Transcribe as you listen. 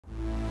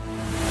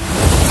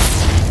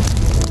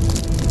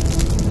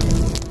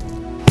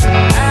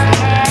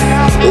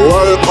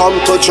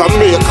Welcome to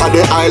Jamaica,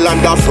 the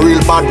island of real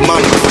bad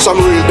man. Some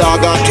real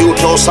dog at you,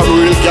 some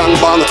real gang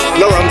bang.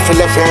 No run for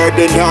the fair,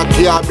 the dark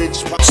garbage.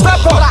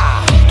 Step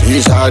up!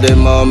 These are the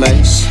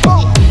moments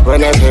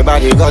when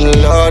everybody gun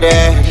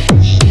loaded.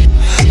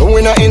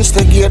 We not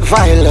instigate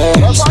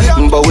violence,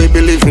 but we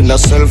believe in the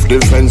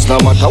self-defense no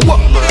matter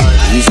what.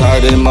 These are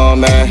the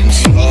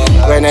moments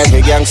when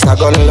every gangster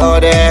gun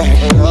loaded.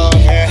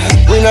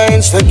 We not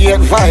instigate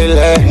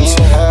violence,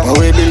 but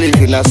we believe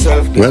in a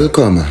self-defense.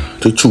 Welcome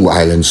to True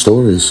Island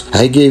Stories.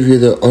 I gave you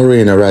the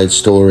Oraine Wright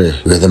story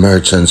where the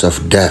merchants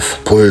of death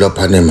pulled up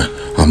on him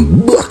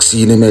and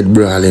boxing him head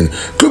brawling.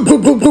 Club,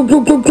 club, club, club,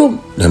 club, club,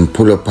 club. Then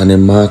pull up on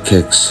him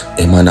markets.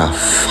 Him and a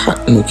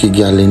fat nookie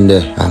gal in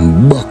there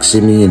and box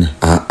him in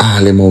and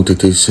all him out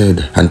it is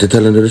said. And to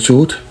tell him the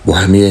truth,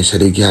 why me say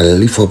the gal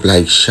lift up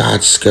like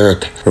short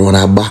skirt run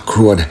a back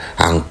road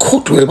and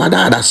cut with my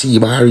dad see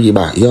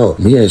bariba. Yo,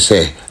 me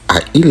say a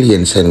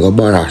alien send go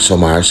borrow some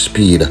more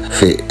speed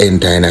for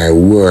entire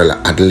world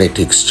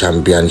athletics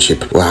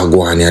championship. What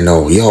go on you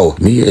know? Yo,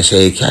 me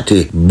say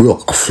Catty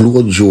broke a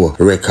Flojo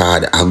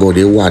record. I go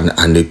the 1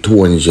 and the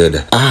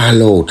 200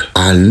 all out.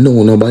 I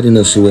know nobody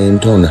no see where in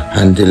turn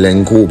until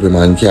then cope him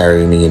and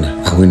carry me in.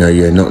 And we no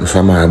hear nothing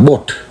from her.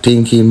 But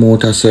thinking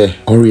motor say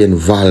Oraine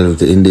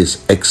involved in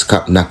this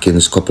ex-cap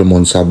knockings couple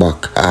months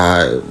back.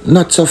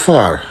 Not so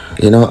far.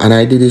 You know, and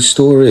I did a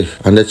story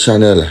on the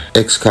channel,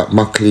 X-Cap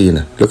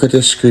McLean. Look at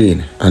your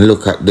screen and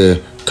look at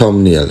the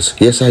thumbnails.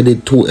 Yes, I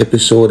did 2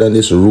 episodes on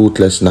this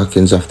ruthless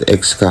knockings of the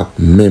X-Cap.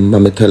 Remember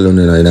me telling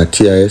you, in a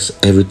TIS,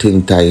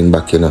 everything tying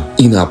back, you know.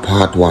 In a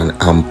part 1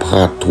 and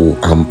part 2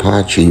 and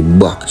part 3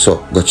 back.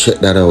 So, go check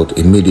that out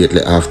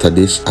immediately after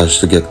this as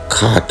to get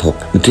caught up.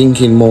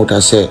 Thinking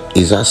motor say,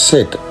 is a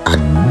set a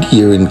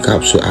daring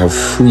cops who have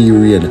free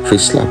rein for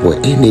slap or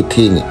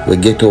anything we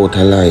get out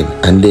of line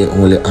and they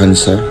only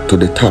answer to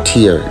the top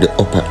tier, the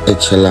upper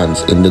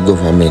echelons in the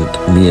government.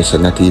 Me say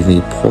not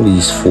even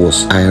police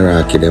force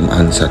hierarchy them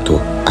answer to.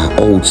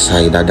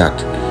 Outside of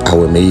that, I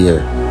will me hear.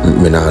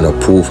 Me nah no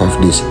proof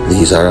of this.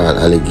 These are all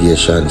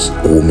allegations.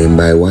 Oh,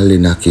 remember Wally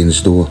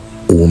knockings though.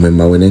 Oh,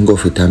 remember when they go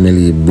for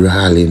Tamale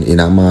brawling in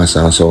a mass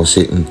and so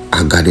sitting.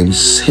 I got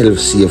himself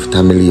safe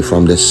Tamale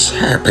from the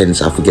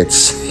serpents. I forget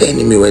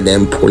sending me when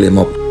them pull him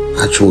up.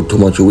 I showed too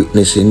much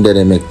witness in there.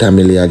 They make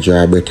Tamale a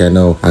job better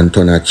now and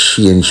turn a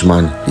change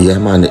man. Yeah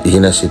man, you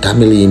know see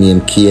Tamale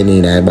and Kenny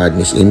in a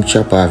badness. Him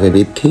chop off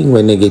everything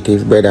when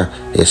negative brother.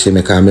 You see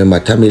me can remember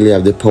Tamale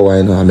have the power,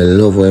 you know, and I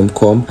love when him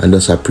come and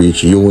just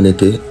preach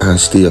unity and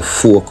stay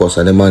focused.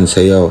 And the man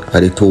say, yo,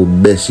 are the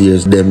 2 best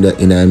years them that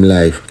in him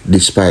life.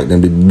 Despite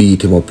them they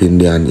beat him up in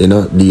there and, you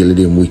know, deal with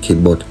him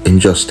wicked, but him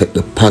just take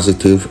the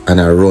positive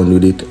and I run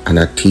with it and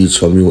I teach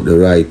from you the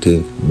right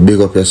thing. Big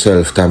up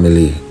yourself,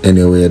 Tamale.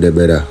 Anyway, the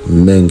brother,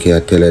 men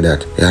can tell you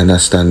that. You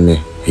understand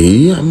me?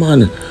 Yeah,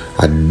 man.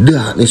 A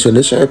darkness when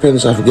the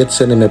serpents have get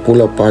sending me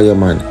pull up on you,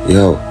 man.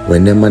 Yo,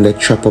 when them man they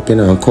trap up in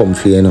and come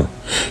for you know.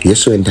 You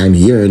so in time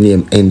your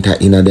name enter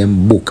in a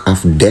them book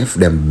of death,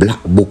 them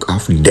black book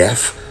of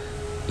death.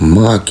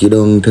 Mark you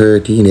down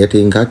 13, you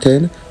think at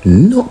 10?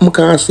 No, I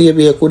can't save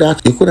you. You could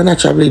have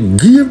naturally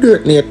give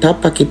dirt in your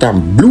top pocket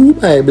and blue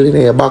Bible in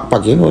your back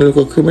pocket. You know, look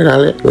at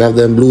criminal. We have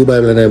them blue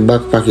Bible in their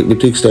back pocket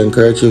betwixt them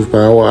kerchief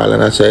per wall.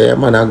 And I say, yeah,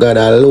 man, I got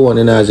alone.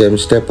 And as them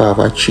step off,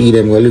 I treat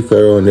them, we look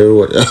around the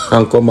road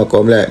and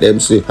come like them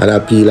see. And I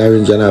peel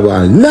orange and a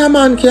ball. No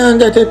man can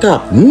get it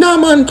up. No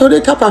man to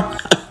the top.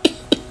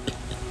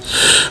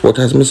 What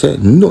as me say,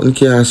 nothing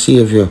can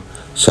save you.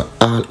 So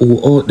all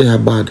who out there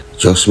bad,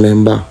 just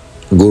remember.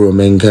 Guru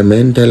Menke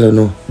men tell you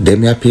no,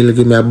 them ya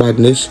pilgrim ya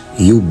badness,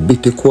 you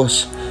beat the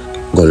course.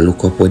 Go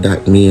look up what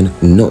that mean.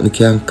 Nothing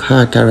can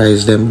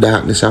characterize them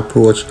darkness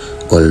approach.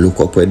 Go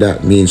look up what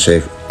that means. So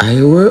if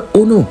I were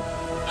Uno,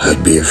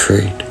 I'd be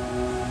afraid.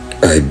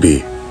 I'd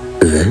be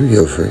very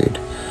afraid.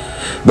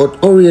 But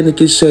Oraine,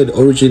 it is said,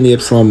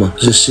 originate from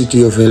the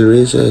city of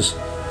Hellraisers,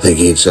 the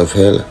gates of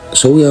hell.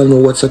 So we all know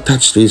what's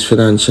attached to his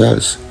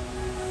financials.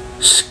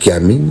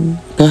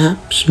 Scamming,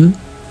 perhaps?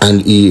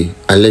 And he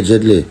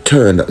allegedly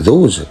turned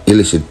those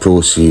illicit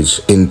proceeds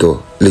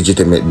into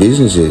legitimate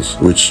businesses,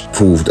 which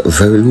proved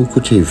very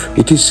lucrative.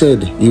 It is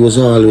said he was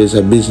always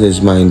a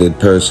business-minded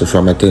person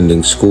from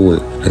attending school,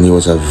 and he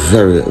was a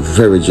very,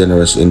 very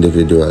generous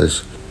individual.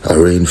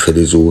 Oraine fed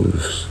his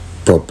wolves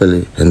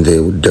properly, and they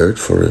would dirt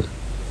for him,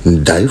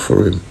 and die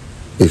for him,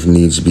 if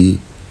needs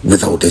be,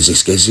 without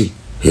hesitation.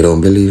 You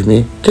don't believe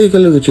me? Take a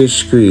look at your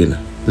screen.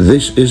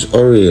 This is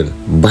Oraine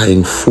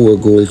buying 4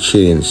 gold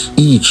chains,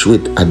 each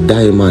with a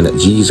diamond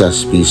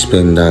Jesus piece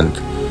pendant,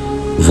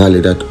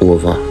 valued at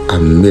over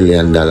 $1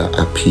 million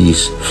a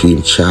piece, for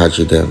him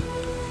charging them.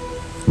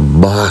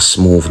 Boss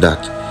move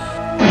that.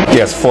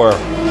 Yes, 4.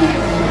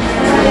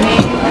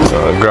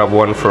 Grab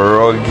one for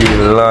Ruggy,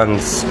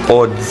 Lance,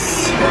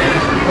 Odds,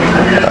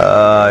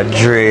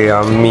 Dre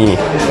and me.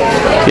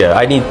 Yeah,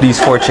 I need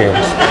these 4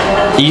 chains.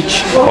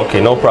 Each?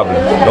 Okay, no problem.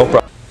 No problem.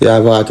 You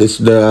have artists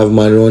that have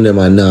man around them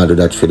and now do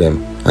that for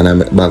them. And I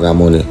make bag of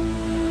money.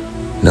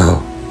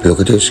 Now, look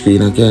at your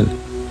screen again.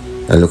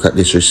 And look at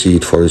this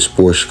receipt for his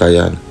Porsche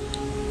Cayenne.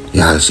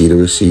 Y'all see the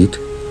receipt?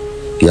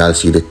 Y'all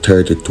see the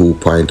 32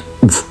 point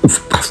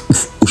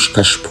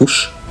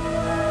push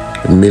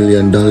 $1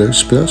 million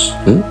plus?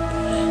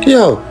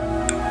 Yo,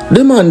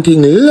 the man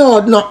thing,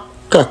 Lord, not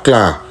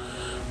clack.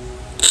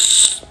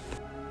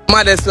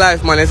 Mother's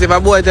life, man. If a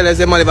boy tell us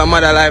a man live a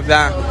mother life,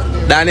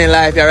 then in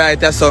life, you're right,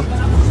 that's so.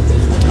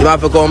 You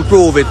have to come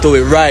prove it to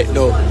it right,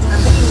 though.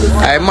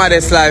 I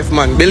mother's life,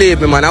 man. Believe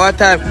me, man. Our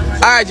time,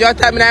 alright, your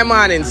time in the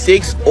morning,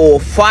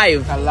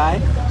 6:05. A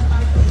lie?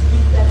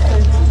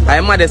 I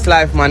mother's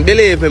life, man.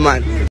 Believe me,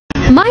 man.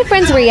 My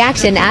friend's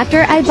reaction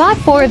after I bought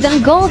 4 of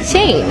them gold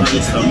chain.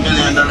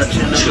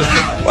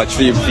 Watch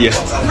for your face.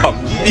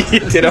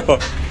 Beat it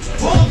up.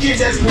 $1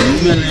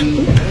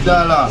 million.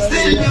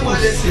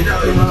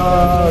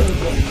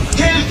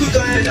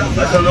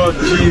 That's a Lord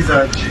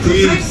Jesus.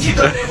 Peace.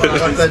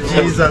 That's a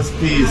Jesus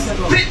peace.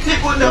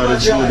 God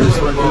is good. This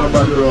one in the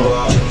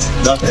background.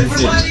 That is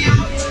it.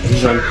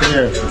 Vision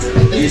clear.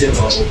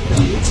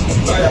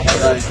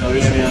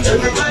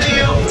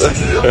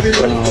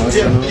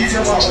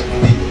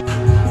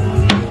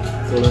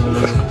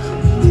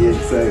 The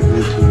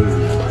excitement.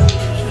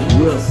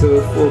 You are so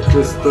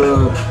focused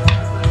up.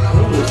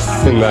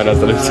 Man, that's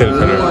himself.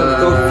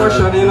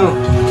 Fashion, you know.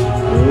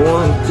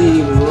 One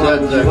team,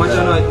 one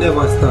channel, it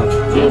never stop.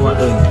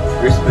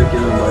 Respect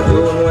your body. You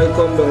know I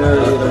come down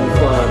early than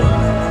far.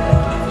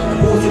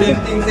 Most of them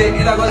things they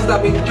ain't gonna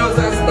stop it, just a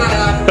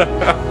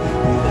start.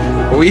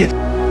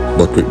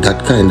 But with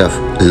that kind of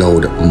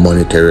loud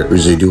monetary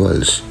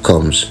residuals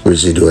comes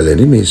residual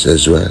enemies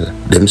as well.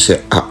 Them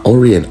say a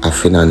Oraine a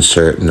finance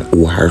certain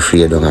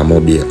warfare down a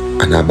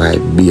mobile and a buy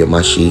beer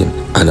machine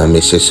and a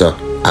missus so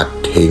at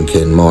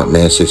thinking Mount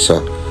Mercy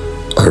so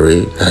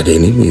Oraine had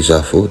enemies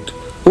afoot.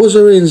 Was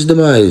Oraine's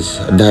demise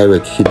a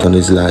direct hit on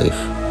his life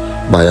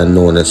by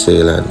unknown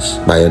assailants,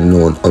 by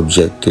unknown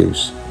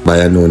objectives, by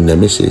unknown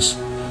nemesis?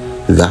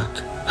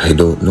 That I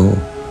don't know.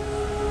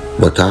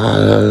 But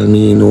all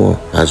me know,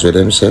 as with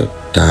them say,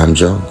 damn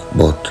junk,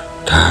 but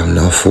damn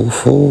no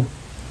foo-foo.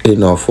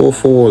 Enough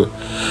foo-foo.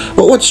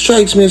 But what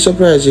strikes me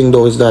surprising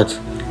though is that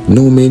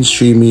no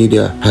mainstream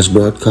media has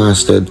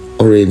broadcasted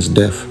Oraine's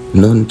death,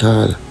 none at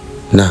all.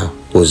 Now,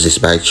 was this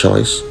by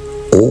choice?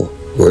 Or,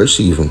 worse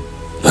even,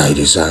 by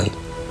design?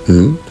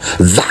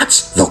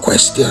 That's the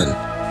question.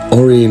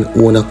 Oraine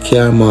owned a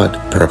car mod,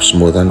 perhaps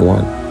more than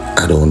one.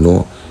 I don't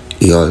know.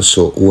 He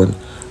also owned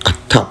a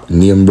top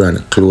name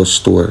brand clothes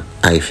store.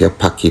 If your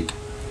pocket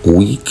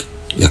weak,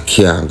 you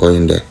can't go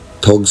in there.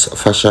 Thugs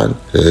Fashion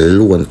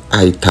loan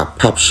high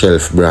top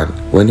shelf brand.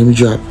 When him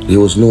dropped, there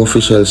was no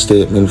official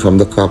statement from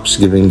the cops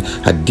giving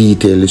a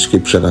detailed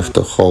description of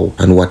the how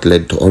and what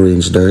led to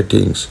Oraine's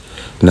dirty things.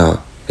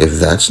 Now, if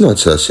that's not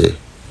so say,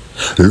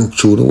 look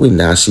through the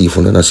window and see if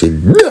you don't see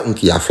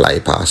donkey a fly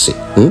past it.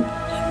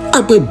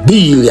 A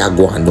baby a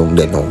go on down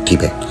there now,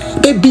 Tibet.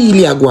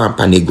 Baby a go on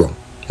pan the ground.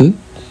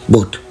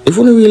 But if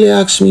you don't really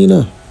ask me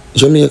now,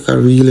 Jamaica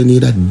really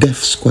need a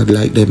death squad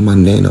like them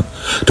man there,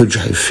 to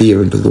drive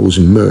fear into those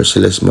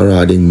merciless,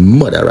 marauding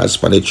murderers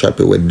for the trap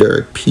with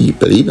dirt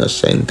people,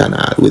 innocent and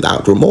all,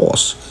 without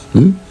remorse.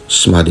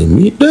 Smarty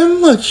meat them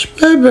much,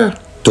 baby.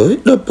 To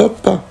it the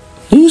papa.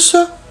 Yes,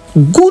 sir.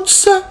 Good,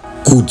 sir.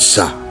 Good,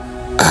 sir.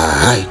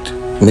 Alright.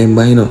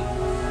 Remember,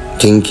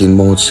 thinking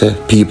about, say,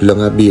 people on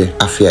a beer,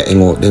 after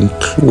hang out them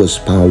clothes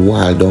pan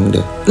wall down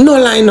there. No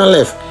line, no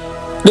left.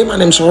 Them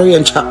and them sorry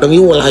and chop down the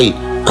whole height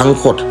and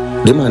cut.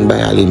 The man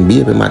buy all him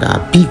baby mother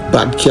a big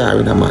bad car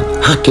in a man.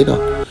 Hot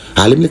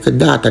all him little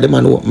daughter, the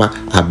man open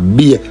a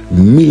big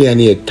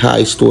millionaire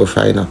tie store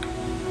for you.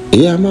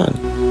 Yeah man.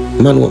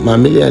 Man open a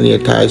millionaire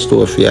tie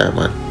store for you,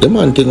 man. The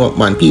man thing up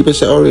man. People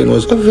say Oraine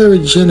was a very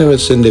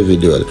generous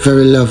individual,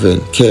 very loving,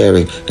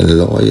 caring and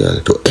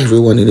loyal to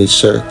everyone in his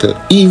circle.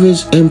 Even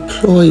his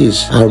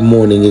employees are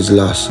mourning his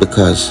loss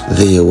because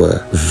they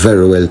were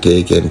very well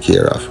taken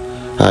care of.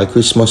 All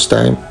Christmas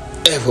time,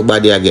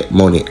 everybody I get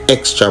money,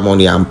 extra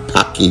money and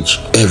package.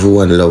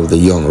 Everyone love the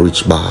young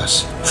rich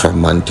boss from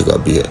Montego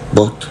Bay.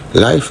 But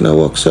life now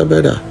works so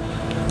better.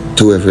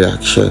 To every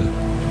action,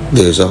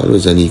 there's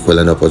always an equal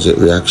and opposite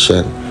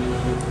reaction.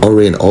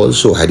 Oraine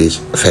also had his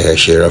fair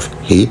share of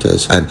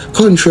haters, and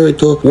contrary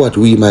to what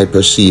we might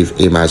perceive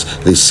him as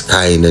this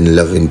kind and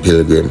loving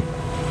pilgrim,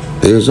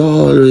 there's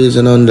always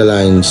an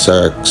underlying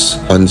circus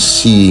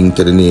unseeing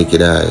to the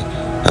naked eye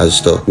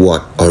as to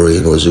what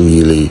Oraine was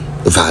really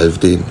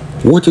involved in.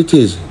 What it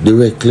is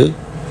directly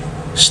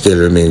still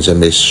remains a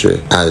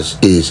mystery, as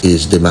is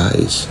his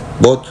demise.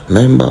 But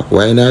remember,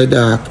 when I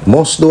dark,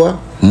 must do,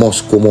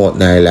 must come out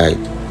now light.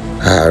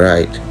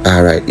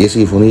 Alright. You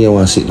see, if you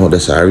want to sit now,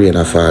 there's a rain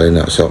falling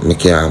out, so I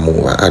can't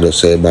move. I just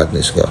say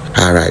badness go.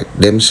 Alright,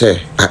 them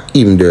say,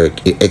 him dirt,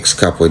 he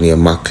ex-capo near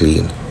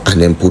McLean,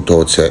 and then put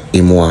out, say,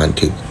 him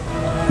wanted.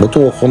 But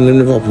how come they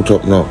never put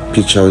up no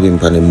picture with him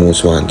on the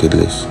most wanted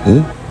list?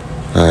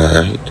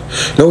 Alright.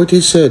 Now it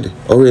is said,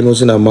 Oraine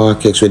was in a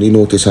market when he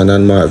noticed an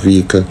unmarked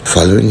vehicle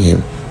following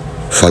him.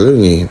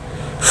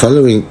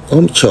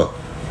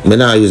 Me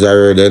now use a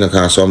word then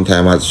because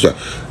sometimes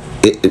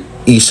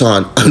he saw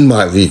an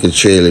unmarked vehicle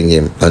trailing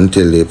him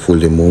until they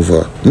pulled him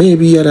over.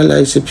 Maybe he had a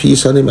license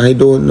piece on him, I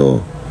don't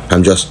know.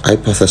 I'm just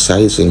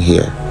hypothesizing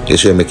here. You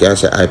see, I can't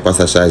say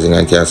hypothesizing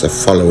and can't say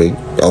following.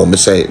 Oh, me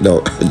say it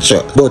no.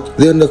 But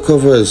the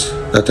undercovers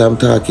that I'm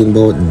talking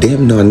about,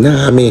 them no,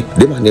 nah, me.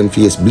 Them and them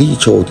face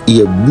bleach out,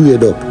 ear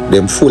braid up,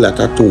 them full of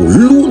tattoo,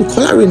 loon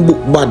coloring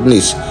book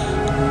badness.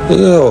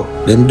 Yo,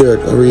 them dirt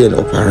Oraine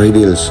up our red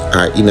hills,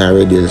 or in our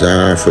red hills, or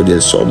half red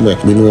hills somewhere.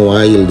 We know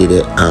why you did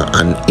it,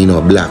 and you know,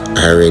 black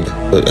or red.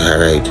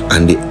 Alright.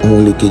 And the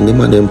only thing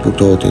them and them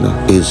put out, you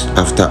know, is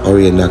after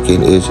Oraine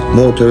knocking is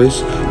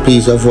motorists,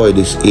 please avoid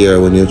this area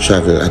when you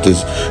travel. That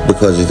is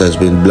because it has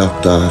been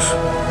blocked off.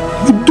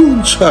 You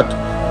don't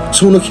chat.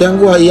 So you can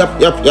go yap.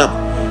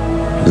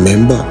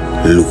 Remember,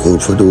 look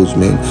out for those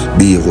men.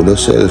 Behave with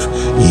yourself.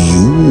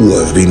 You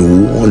have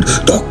been warned.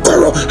 The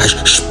girl has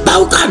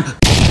spoken.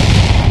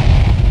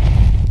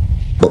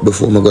 But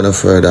before I'm gonna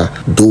further,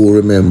 do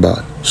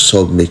remember,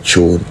 submit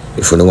tune.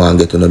 If you don't want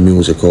to get on the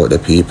music out the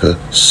people,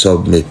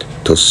 submit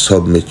to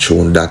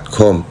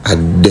submittune.com.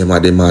 And them are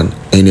the man.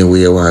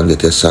 Anyway you want to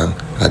get a song,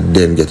 and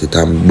them get it,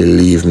 and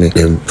believe me,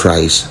 them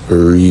price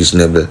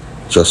reasonable.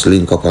 Just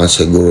link up and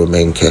say Guru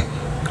Menke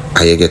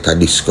and you get a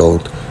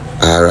discount.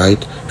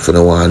 Alright? If you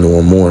don't want to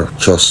know more,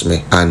 trust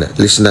me. And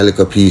listen a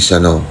little piece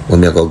now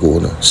when I go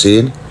now.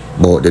 Seeing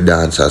about the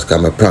dancers,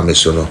 because I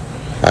promise you now.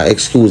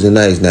 Excuse the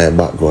nice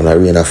background, I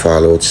rain a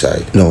fall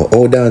outside. Now,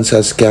 all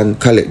dancers can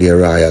collect their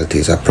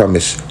royalties. I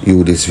promise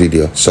you this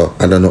video. So,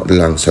 I don't know the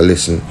long, so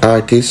listen.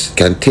 Artists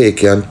can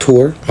take you on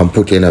tour and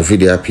put in a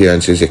video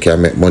appearances. You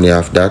can make money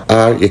off that.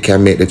 Or you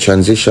can make the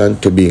transition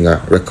to being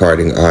a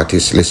recording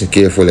artist. Listen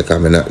carefully, because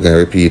I'm not going to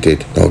repeat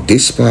it. Now,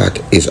 this part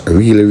is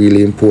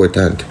really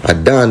important. A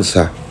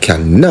dancer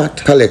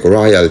cannot collect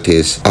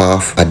royalties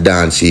off a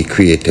dance he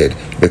created,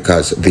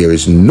 because there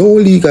is no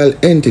legal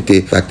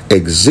entity that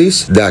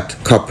exists that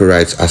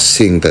copyrights a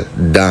single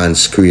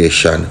dance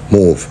creation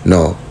move.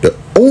 Now, the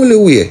only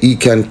way he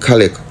can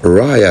collect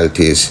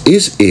royalties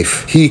is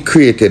if he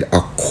created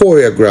a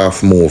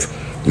choreographed move,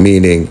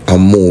 meaning a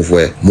move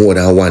where more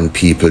than one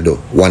people do,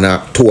 one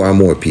or two or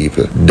more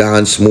people.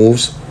 Dance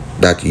moves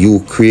that you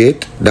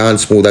create,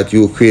 dance move that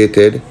you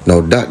created, now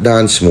that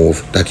dance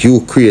move that you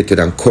created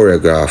and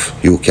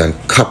choreographed, you can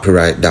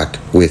copyright that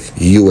with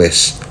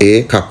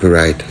USA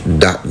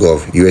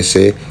copyright.gov.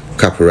 USA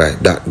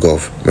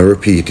copyright.gov. I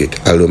repeat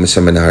it, although I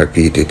say I not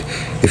repeat it.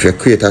 If you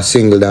create a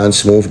single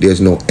dance move, there's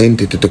no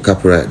entity to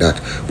copyright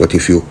that. But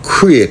if you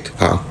create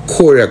and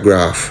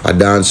choreograph a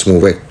dance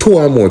move where two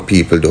or more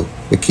people do,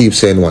 we keep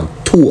saying one,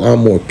 two or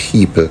more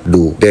people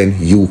do, then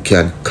you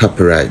can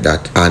copyright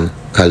that and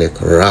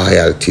collect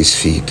royalties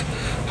feed.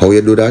 How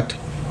you do that?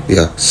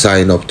 Yeah,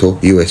 sign up to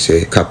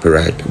USA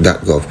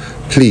copyright.gov.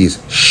 Please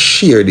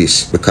share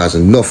this, because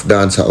enough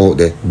dancers out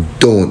there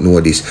don't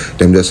know this.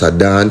 Them just a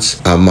dance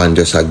and man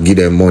just a give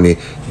them money,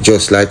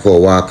 just like how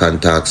Walk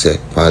and Talk say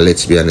on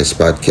Let's Be Honest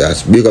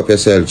podcast. Big up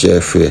yourself,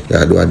 Jeffrey.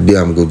 You do a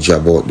damn good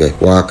job out there.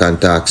 Walk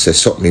and Talk say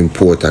something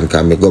important.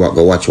 Can me go back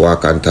go watch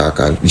Walk and Talk,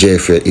 and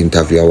Jeffrey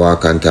interview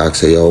Walk and Talk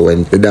say, yo,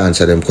 when the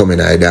dancer them come in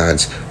I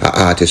dance, an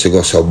artist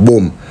go so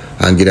boom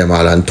and give them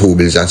all on 2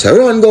 bills and say,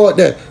 run, go out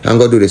there and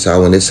go do this.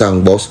 And when the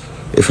song bust,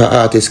 if an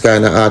artist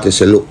kind of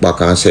artist look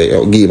back and say,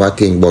 oh, give a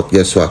thing, but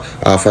guess what?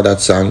 After that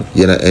song,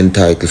 you're not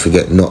entitled to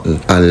get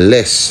nothing.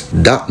 Unless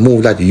that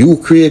move that you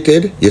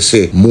created, you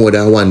say more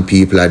than one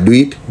people are do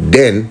it,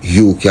 then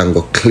you can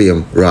go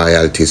claim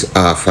royalties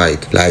off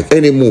it. Like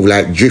any move,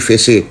 like Drift, you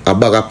say a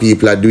bag of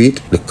people are do it,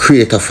 the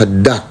creator for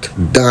that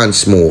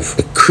dance move,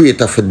 the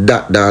creator for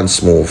that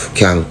dance move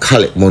can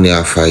collect money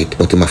off it,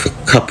 but he have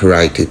to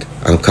copyright it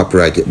and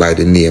copyright it by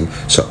the name.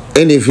 So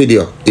any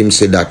video, him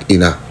say that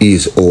in a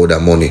is order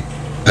money.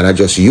 And I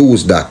just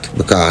use that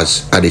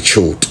because of the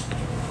truth.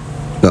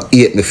 Now,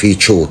 hate me for the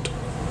truth.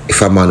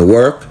 If a man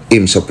work,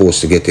 him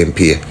supposed to get him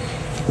pay.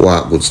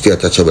 What good, stay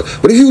out of trouble.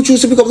 But if you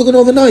choose to pick up the gun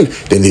overnight,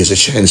 then there's a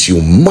chance you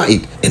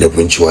might end up in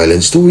Prince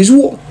Island stories.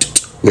 What?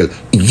 Well,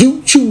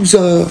 you choose.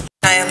 I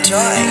am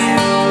Joy.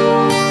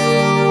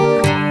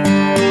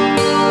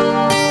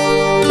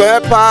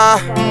 Pepper,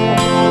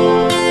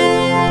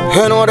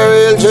 you know the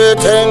real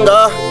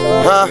J-Tenga,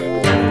 huh?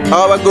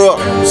 How I grow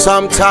up,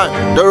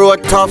 sometime the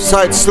road tough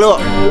side slow.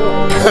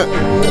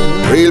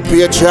 Real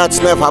patriots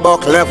never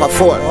buck, never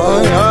fall.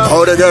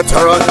 How they get to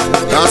run,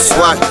 that's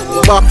why.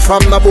 Back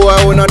from the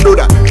boy, we not do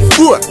that.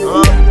 Boy,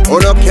 who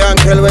no can't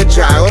kill with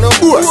joy, who no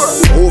boy.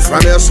 Who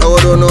from your soul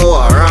don't know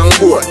what wrong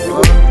boy.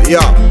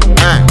 Yo,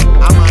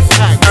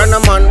 and a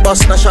man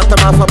bust a shot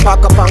him off a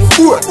pack up and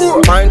boat.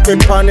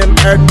 Pointed on him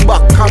head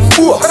back and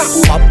boat.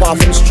 Pop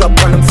off him strap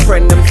on him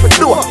friend him for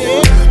door.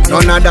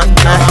 None of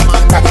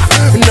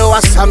that, no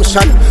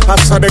assumption. I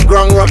saw the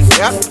ground rough,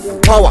 yeah.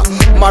 Power,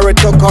 married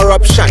to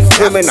corruption.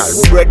 Criminal,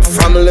 bred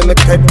from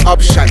limited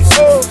options.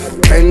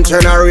 10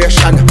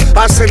 generation.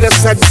 I see the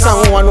said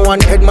someone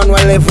wanted man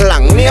will live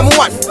long. Name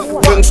one.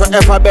 Things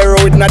forever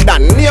bury with no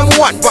done. Name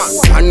one.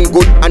 One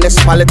good honest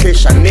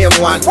politician. Name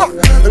one.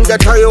 And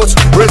get a youth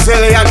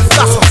resilient.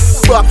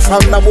 Back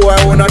from the boy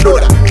who no do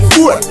that.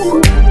 Boy,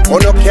 who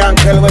no can't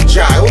tell with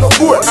joy, who no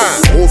boy.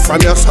 Who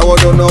from your soul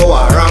don't know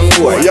what wrong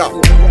boy. Yo,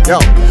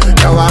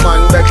 now a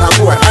man better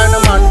boy. And a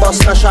man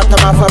bust a shot him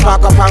off a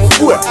back up and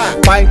boy.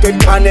 Point it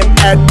on him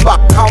head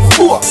back and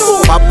boy.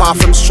 Pop off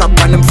him strap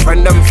on him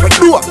friend them for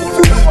door.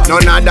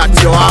 None of that,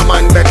 you a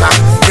man better.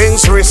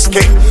 Things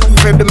risky,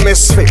 for the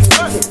misfit.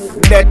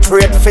 Death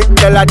rate fit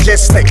the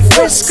logistic.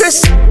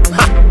 Chris,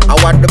 I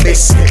want the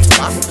biscuit.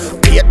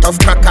 Be a tough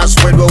crackers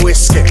with the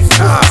whiskey.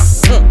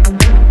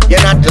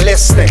 You're not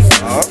listening.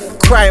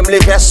 Crime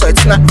live here, so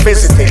it's not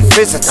visiting.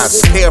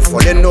 Visitors,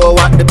 careful, you know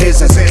what the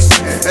business is.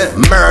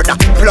 Murder,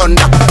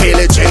 plunder,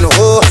 pillaging,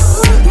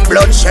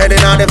 bloodshed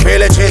in all the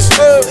villages.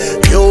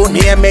 You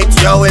name it,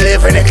 you will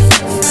live in it.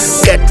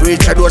 Get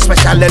rich, I do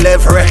special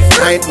delivery.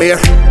 Nightmare,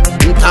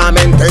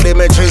 tormented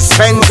images.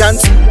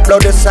 Vengeance,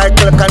 bloody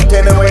cycle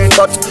continuing.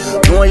 But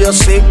know you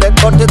seek that,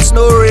 but it's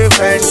no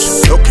revenge.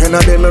 Looking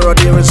at the mirror,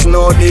 there is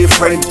no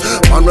different.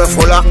 Man, we're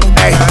full of,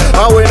 hey,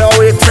 and we know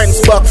we trends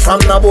back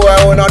from the boy,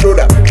 who no do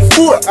that.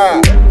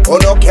 Who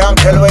no can't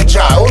tell with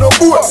joy, who no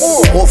boy.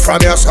 Who from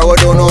your soul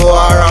don't know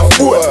what wrong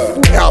boy.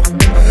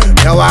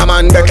 Now a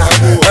man better.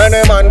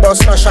 Any man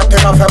bust no shot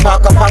him off a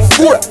back up and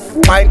boy.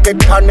 Point it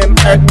on him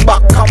head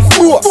back and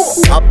boy.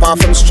 Pop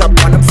off him strap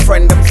on him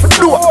friend him for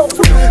door.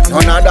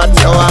 None of that,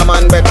 now a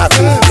man better.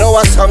 No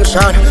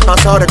assumption, I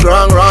saw the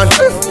ground run.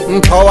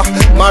 Power,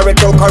 married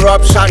to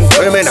corruption.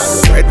 Criminal,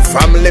 red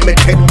from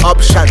limited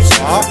options.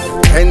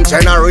 10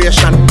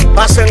 generation,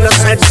 passing the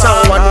said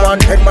song. One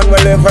wanted man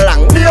will live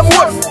long. Name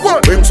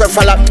one, brings a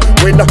fella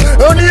with no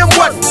name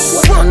one.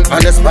 One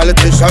honest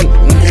politician,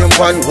 name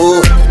one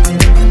who.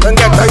 And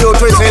get a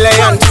youth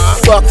resilient.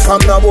 Back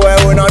from the boy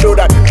who no do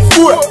that.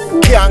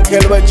 Can't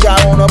kill with your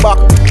own back.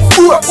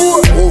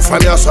 Who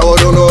from your soul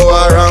don't know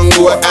what wrong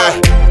boy.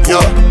 Yo,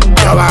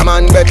 a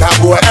man better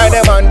boy. Any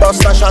man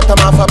bust a shot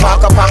him off a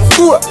back up and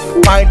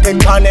point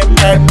it on him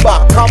head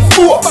back and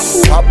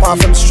pop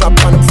off him strap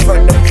on him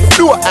friend him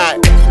do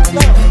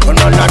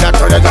none of that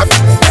or that.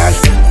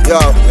 Yo,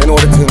 you know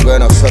the thing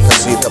going on, suck a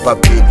seat up a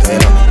beat, you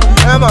know.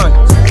 Hey man,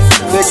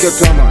 take your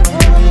time man.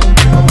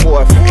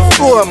 Boy,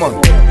 man.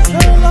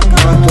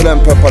 To them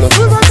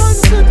pepper.